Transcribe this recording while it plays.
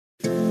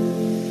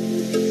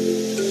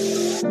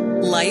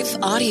Life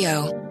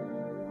Audio.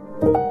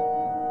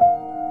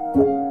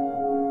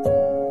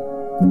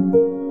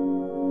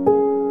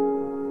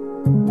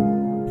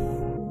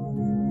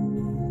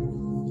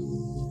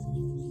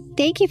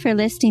 Thank you for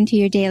listening to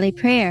Your Daily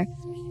Prayer,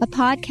 a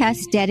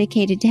podcast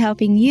dedicated to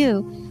helping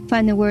you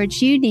find the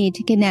words you need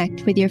to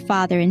connect with your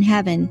Father in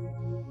heaven.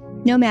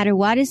 No matter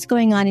what is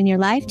going on in your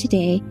life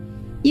today,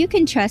 you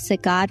can trust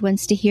that God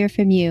wants to hear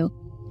from you.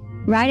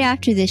 Right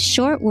after this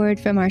short word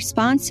from our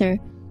sponsor,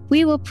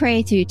 we will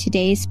pray through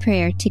today's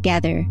prayer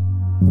together.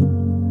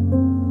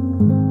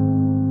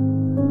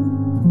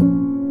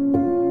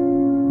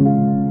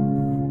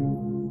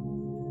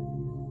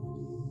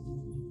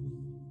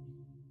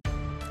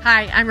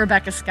 Hi, I'm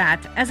Rebecca Scott.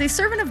 As a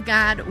servant of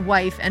God,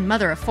 wife, and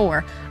mother of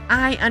four,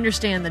 I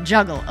understand the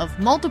juggle of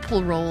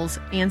multiple roles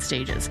and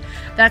stages.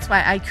 That's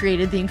why I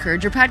created the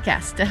Encourager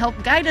podcast to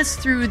help guide us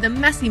through the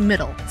messy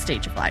middle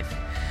stage of life.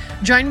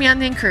 Join me on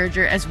the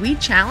Encourager as we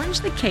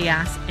challenge the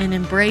chaos and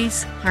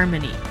embrace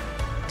harmony.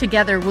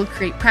 Together, we'll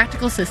create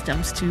practical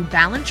systems to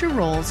balance your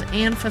roles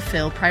and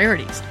fulfill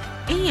priorities.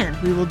 And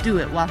we will do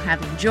it while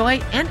having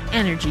joy and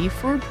energy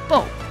for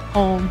both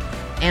home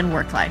and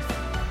work life.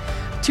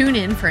 Tune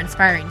in for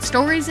inspiring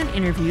stories and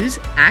interviews,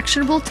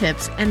 actionable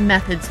tips, and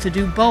methods to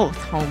do both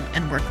home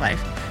and work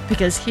life.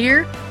 Because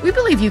here, we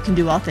believe you can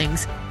do all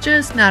things,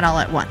 just not all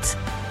at once.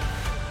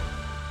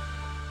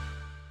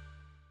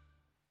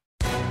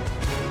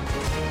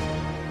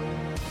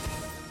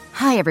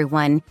 Hi,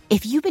 everyone.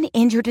 If you've been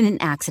injured in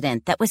an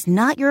accident that was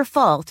not your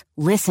fault,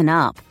 listen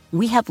up.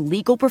 We have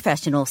legal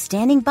professionals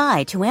standing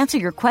by to answer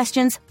your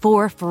questions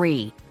for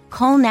free.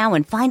 Call now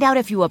and find out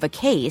if you have a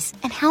case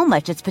and how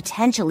much it's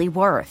potentially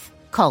worth.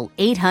 Call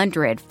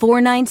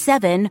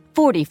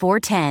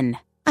 800-497-4410.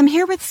 I'm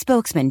here with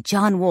spokesman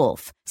John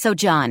Wolf. So,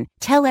 John,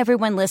 tell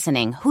everyone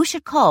listening who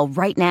should call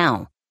right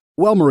now.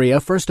 Well, Maria,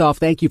 first off,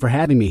 thank you for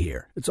having me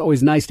here. It's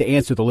always nice to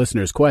answer the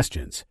listeners'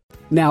 questions.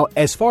 Now,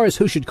 as far as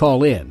who should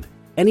call in,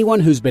 anyone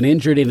who's been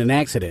injured in an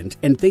accident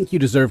and think you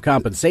deserve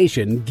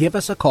compensation, give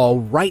us a call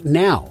right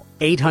now.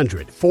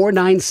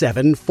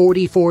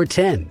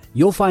 800-497-4410.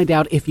 You'll find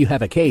out if you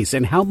have a case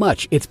and how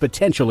much it's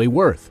potentially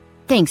worth.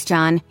 Thanks,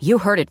 John. You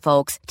heard it,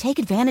 folks. Take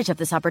advantage of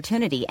this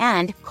opportunity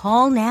and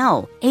call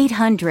now.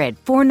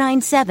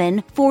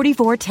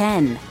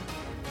 800-497-4410.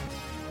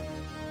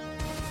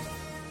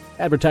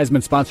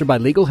 Advertisement sponsored by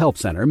Legal Help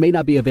Center, may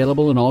not be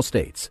available in all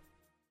states.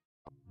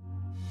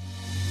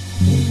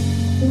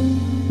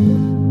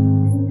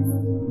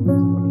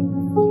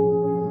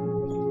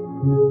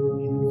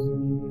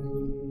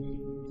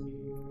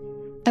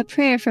 A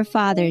Prayer for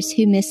Fathers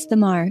Who Missed the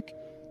Mark,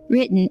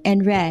 written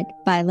and read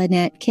by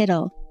Lynette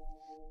Kittle.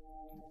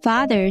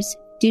 Fathers,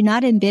 do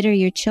not embitter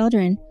your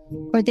children,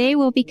 or they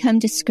will become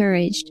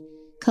discouraged.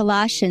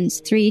 Colossians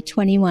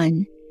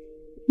 3:21.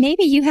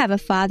 Maybe you have a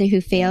father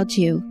who failed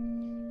you,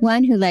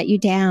 one who let you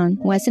down,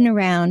 wasn't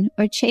around,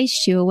 or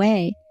chased you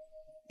away.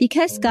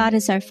 Because God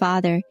is our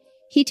Father,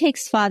 He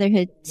takes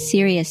fatherhood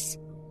serious.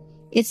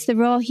 It's the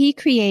role He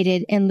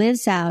created and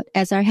lives out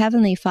as our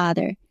Heavenly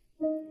Father.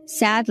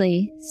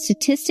 Sadly,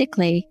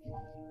 statistically,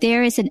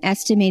 there is an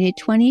estimated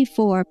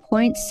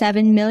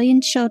 24.7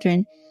 million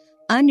children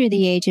under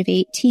the age of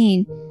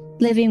 18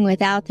 living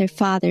without their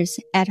fathers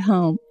at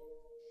home.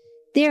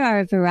 There are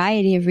a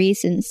variety of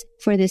reasons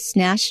for this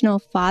national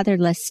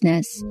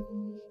fatherlessness,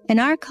 and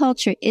our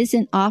culture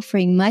isn't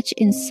offering much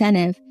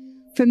incentive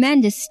for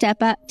men to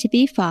step up to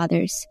be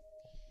fathers.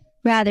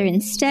 Rather,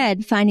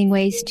 instead, finding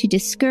ways to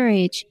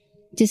discourage,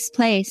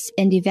 displace,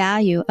 and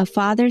devalue a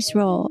father's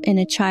role in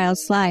a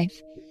child's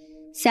life.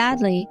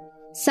 Sadly,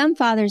 some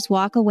fathers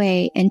walk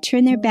away and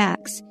turn their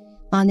backs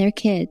on their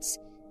kids,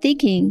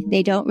 thinking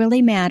they don't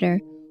really matter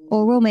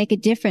or will make a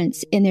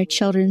difference in their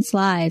children's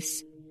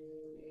lives.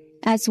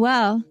 As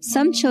well,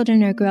 some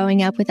children are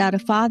growing up without a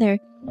father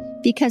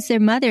because their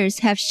mothers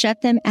have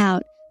shut them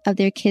out of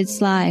their kids'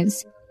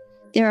 lives.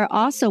 There are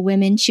also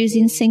women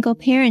choosing single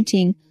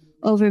parenting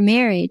over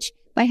marriage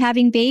by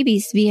having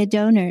babies via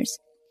donors,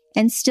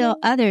 and still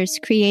others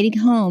creating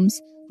homes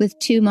with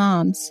two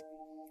moms.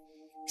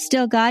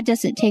 Still, God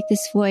doesn't take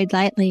this void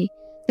lightly,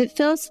 but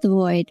fills the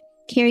void,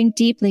 caring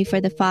deeply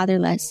for the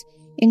fatherless,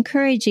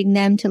 encouraging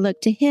them to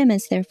look to Him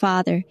as their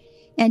Father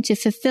and to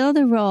fulfill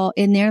the role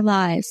in their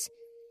lives.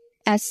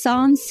 As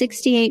Psalm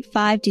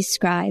 68:5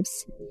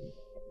 describes,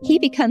 He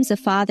becomes a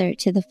father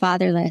to the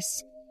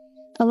fatherless.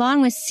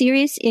 Along with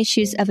serious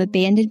issues of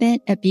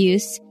abandonment,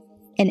 abuse,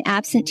 and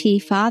absentee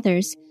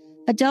fathers,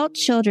 adult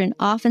children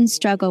often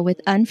struggle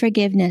with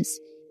unforgiveness,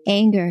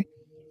 anger,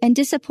 and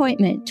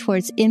disappointment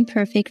towards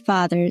imperfect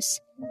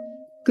fathers.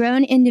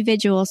 Grown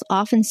individuals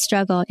often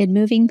struggle in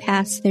moving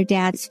past their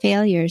dad's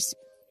failures,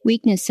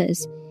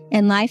 weaknesses,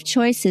 and life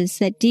choices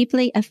that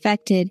deeply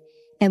affected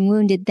and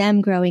wounded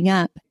them growing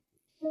up.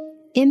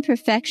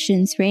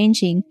 Imperfections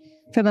ranging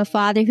from a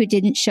father who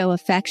didn't show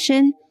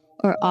affection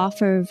or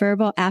offer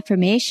verbal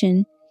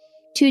affirmation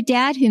to a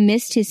dad who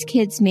missed his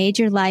kids'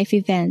 major life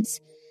events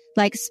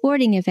like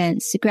sporting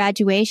events,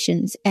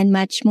 graduations, and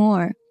much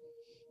more.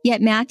 Yet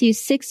Matthew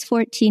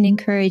 6:14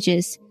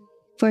 encourages,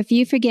 For if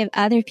you forgive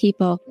other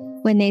people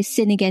when they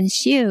sin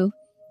against you,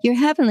 your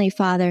heavenly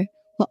Father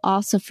will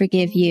also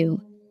forgive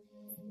you.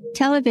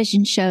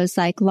 Television shows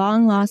like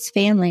Long Lost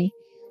Family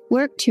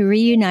work to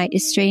reunite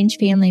estranged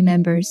family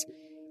members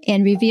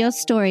and reveal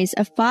stories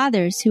of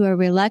fathers who are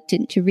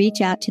reluctant to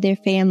reach out to their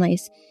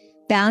families,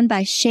 bound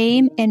by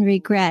shame and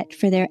regret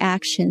for their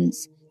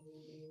actions.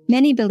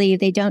 Many believe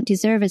they don't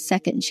deserve a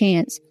second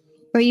chance,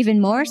 or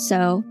even more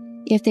so,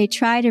 if they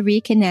try to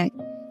reconnect,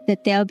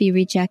 that they'll be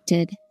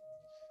rejected.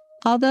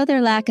 Although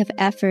their lack of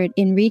effort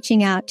in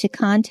reaching out to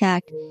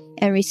contact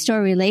and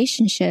restore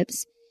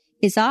relationships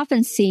is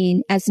often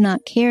seen as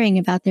not caring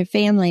about their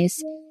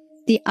families,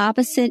 the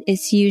opposite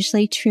is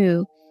usually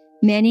true.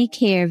 Many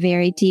care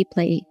very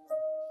deeply.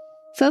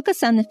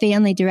 Focus on the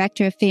Family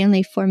Director of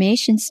Family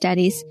Formation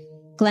Studies,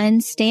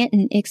 Glenn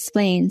Stanton,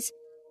 explains,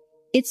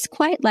 "It's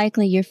quite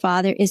likely your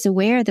father is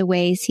aware of the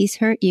ways he's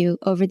hurt you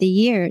over the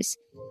years.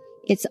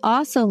 It's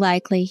also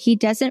likely he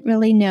doesn't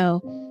really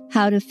know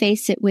how to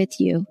face it with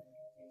you."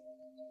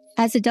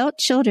 As adult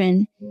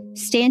children,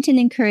 Stanton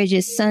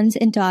encourages sons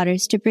and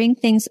daughters to bring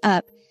things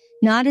up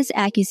not as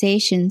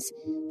accusations,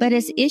 but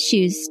as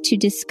issues to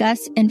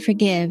discuss and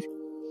forgive.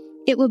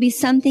 It will be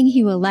something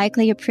he will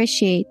likely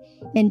appreciate,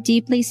 and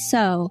deeply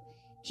so.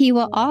 He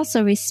will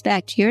also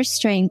respect your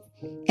strength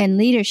and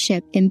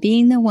leadership in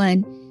being the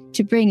one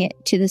to bring it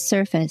to the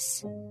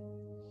surface.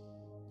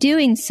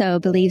 Doing so,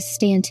 believes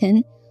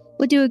Stanton,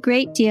 will do a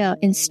great deal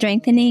in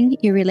strengthening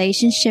your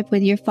relationship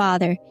with your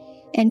father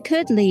and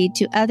could lead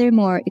to other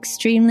more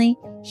extremely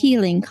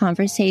healing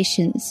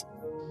conversations.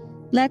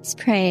 Let's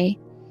pray.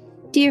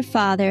 Dear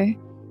Father,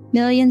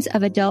 millions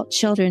of adult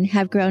children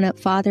have grown up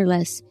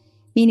fatherless,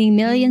 meaning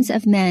millions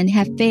of men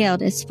have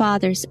failed as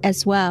fathers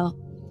as well.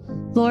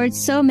 Lord,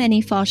 so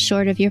many fall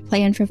short of your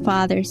plan for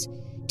fathers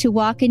to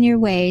walk in your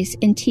ways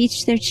and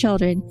teach their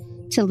children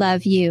to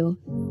love you.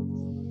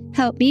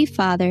 Help me,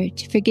 Father,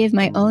 to forgive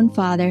my own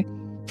father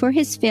for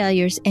his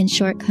failures and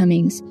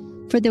shortcomings,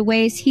 for the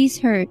ways he's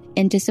hurt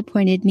and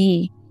disappointed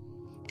me.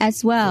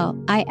 As well,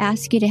 I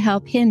ask you to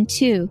help him,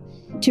 too,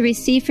 to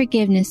receive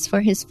forgiveness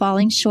for his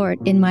falling short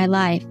in my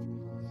life.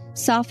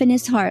 Soften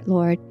his heart,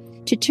 Lord,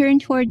 to turn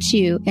towards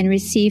you and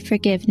receive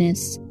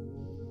forgiveness.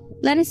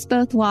 Let us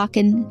both walk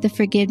in the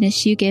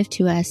forgiveness you give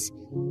to us.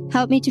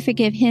 Help me to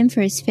forgive him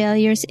for his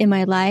failures in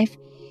my life,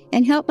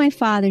 and help my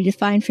father to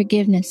find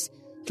forgiveness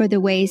for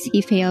the ways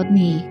he failed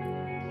me.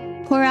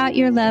 Pour out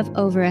your love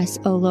over us,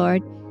 O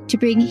Lord, to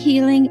bring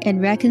healing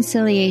and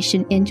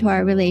reconciliation into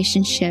our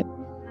relationship.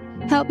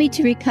 Help me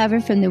to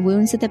recover from the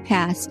wounds of the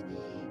past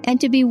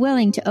and to be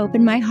willing to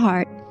open my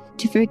heart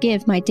to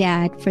forgive my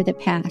dad for the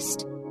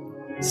past.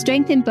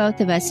 Strengthen both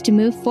of us to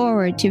move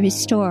forward to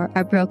restore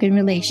our broken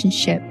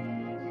relationship.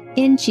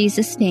 In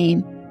Jesus'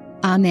 name,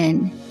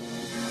 Amen.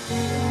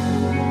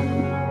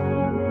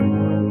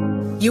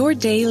 Your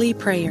Daily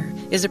Prayer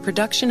is a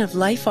production of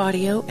Life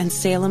Audio and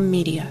Salem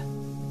Media.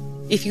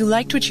 If you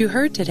liked what you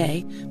heard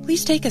today,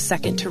 please take a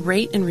second to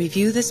rate and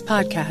review this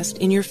podcast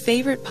in your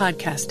favorite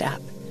podcast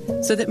app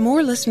so that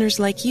more listeners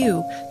like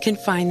you can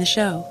find the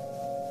show.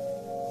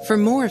 For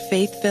more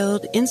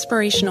faith-filled,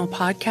 inspirational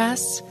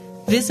podcasts,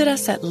 visit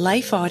us at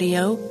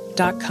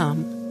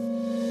lifeaudio.com.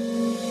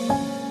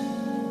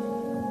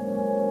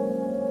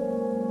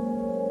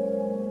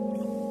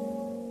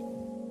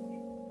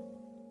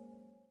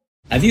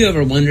 Have you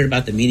ever wondered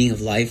about the meaning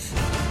of life?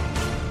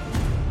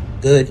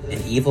 Good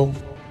and evil?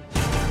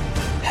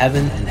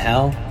 Heaven and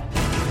hell?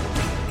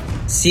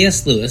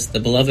 C.S. Lewis, the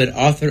beloved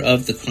author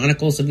of The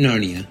Chronicles of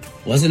Narnia,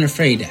 wasn't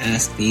afraid to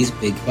ask these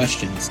big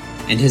questions,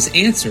 and his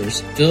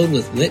answers, filled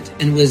with wit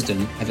and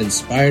wisdom, have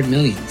inspired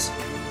millions.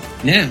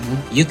 Now,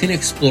 you can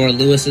explore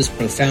Lewis's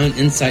profound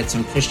insights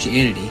on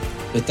Christianity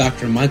with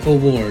Dr. Michael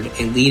Ward,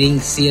 a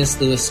leading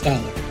C.S. Lewis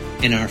scholar,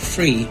 in our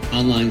free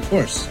online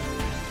course.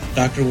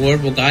 Dr.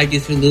 Ward will guide you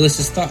through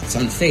Lewis's thoughts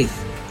on faith,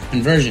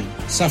 conversion,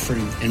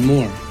 suffering, and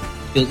more.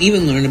 You'll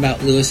even learn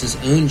about Lewis's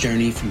own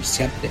journey from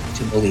skeptic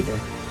to believer.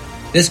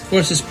 This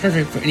course is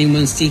perfect for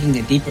anyone seeking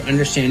a deeper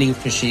understanding of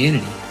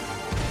Christianity.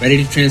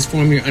 Ready to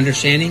transform your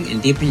understanding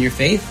and deepen your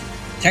faith?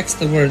 Text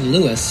the word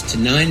Lewis to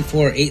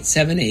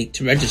 94878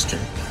 to register.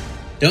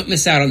 Don't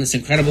miss out on this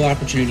incredible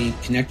opportunity to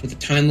connect with the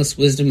timeless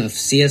wisdom of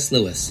C.S.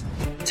 Lewis.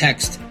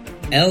 Text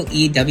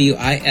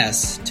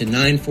LEWIS to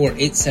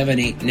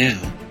 94878 now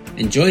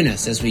and join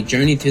us as we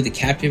journey through the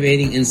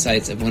captivating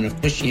insights of one of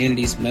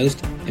Christianity's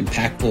most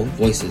impactful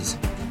voices.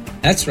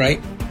 That's right,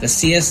 the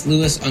C.S.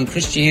 Lewis on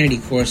Christianity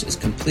course is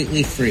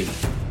completely free.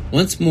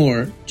 Once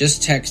more,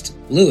 just text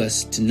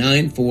Lewis to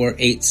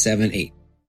 94878.